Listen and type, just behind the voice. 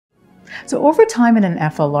So over time in an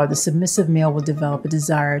FLR, the submissive male will develop a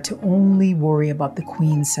desire to only worry about the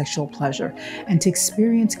queen's sexual pleasure and to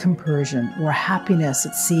experience compersion or happiness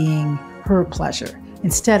at seeing her pleasure,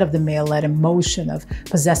 instead of the male-led emotion of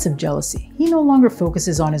possessive jealousy. He no longer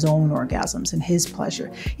focuses on his own orgasms and his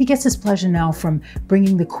pleasure. He gets his pleasure now from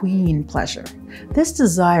bringing the queen pleasure. This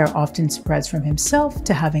desire often spreads from himself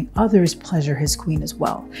to having others pleasure his queen as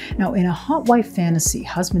well. Now, in a hot wife fantasy,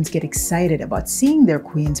 husbands get excited about seeing their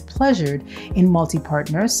queens pleasured in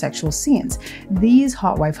multi-partner sexual scenes. These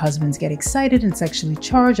hot wife husbands get excited and sexually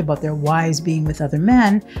charged about their wives being with other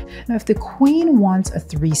men. Now, if the queen wants a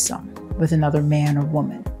threesome with another man or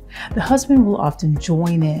woman, the husband will often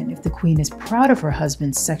join in. If the queen is proud of her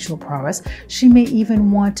husband's sexual prowess, she may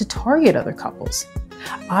even want to target other couples.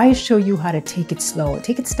 I show you how to take it slow,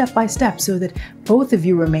 take it step by step so that both of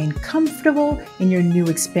you remain comfortable in your new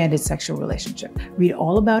expanded sexual relationship. Read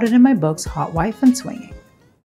all about it in my books, Hot Wife and Swinging.